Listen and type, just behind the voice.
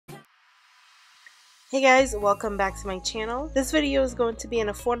Hey guys, welcome back to my channel. This video is going to be an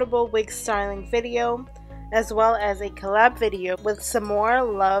affordable wig styling video as well as a collab video with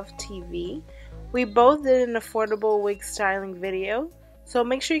Samore Love TV. We both did an affordable wig styling video, so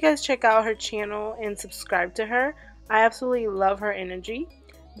make sure you guys check out her channel and subscribe to her. I absolutely love her energy.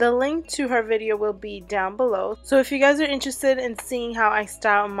 The link to her video will be down below, so if you guys are interested in seeing how I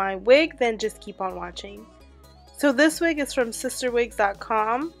style my wig, then just keep on watching. So this wig is from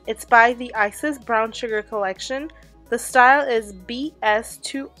sisterwigs.com. It's by the Isis Brown Sugar collection. The style is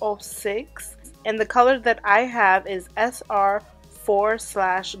BS206 and the color that I have is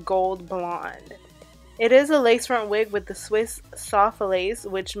SR4/gold blonde. It is a lace front wig with the Swiss soft lace,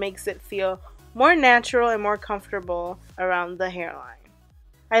 which makes it feel more natural and more comfortable around the hairline.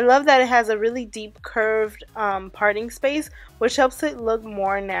 I love that it has a really deep curved parting space, which helps it look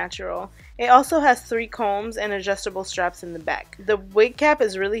more natural. It also has 3 combs and adjustable straps in the back. The wig cap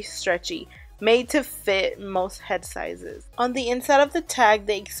is really stretchy, made to fit most head sizes. On the inside of the tag,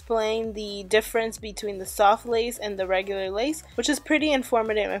 they explain the difference between the soft lace and the regular lace, which is pretty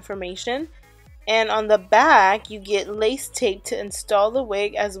informative information. And on the back, you get lace tape to install the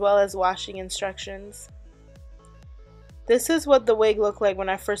wig as well as washing instructions. This is what the wig looked like when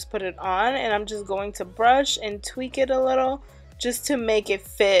I first put it on, and I'm just going to brush and tweak it a little just to make it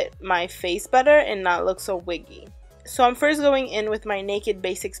fit my face better and not look so wiggy. So I'm first going in with my Naked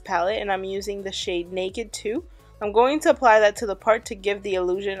Basics palette, and I'm using the shade Naked 2. I'm going to apply that to the part to give the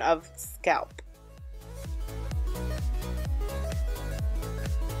illusion of scalp.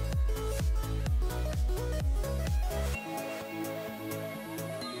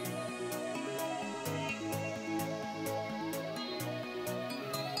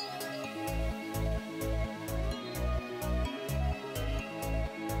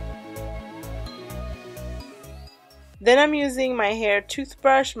 Then I'm using my hair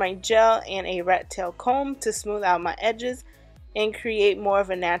toothbrush, my gel, and a rat tail comb to smooth out my edges and create more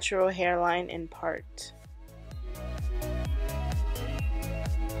of a natural hairline and part.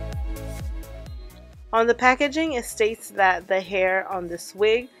 On the packaging, it states that the hair on this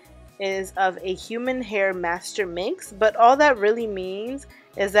wig is of a human hair master mix, but all that really means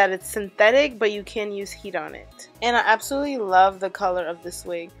is that it's synthetic, but you can use heat on it. And I absolutely love the color of this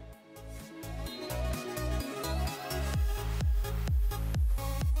wig.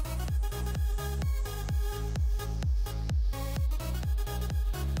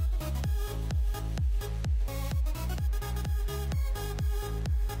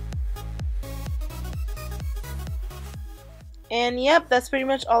 And yep, that's pretty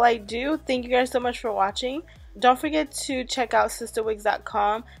much all I do. Thank you guys so much for watching. Don't forget to check out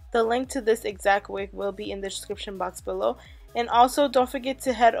sisterwigs.com. The link to this exact wig will be in the description box below. And also don't forget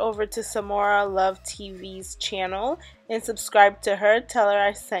to head over to Samore Love TV's channel and subscribe to her. Tell her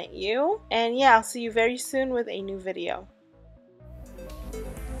I sent you. And yeah, I'll see you very soon with a new video.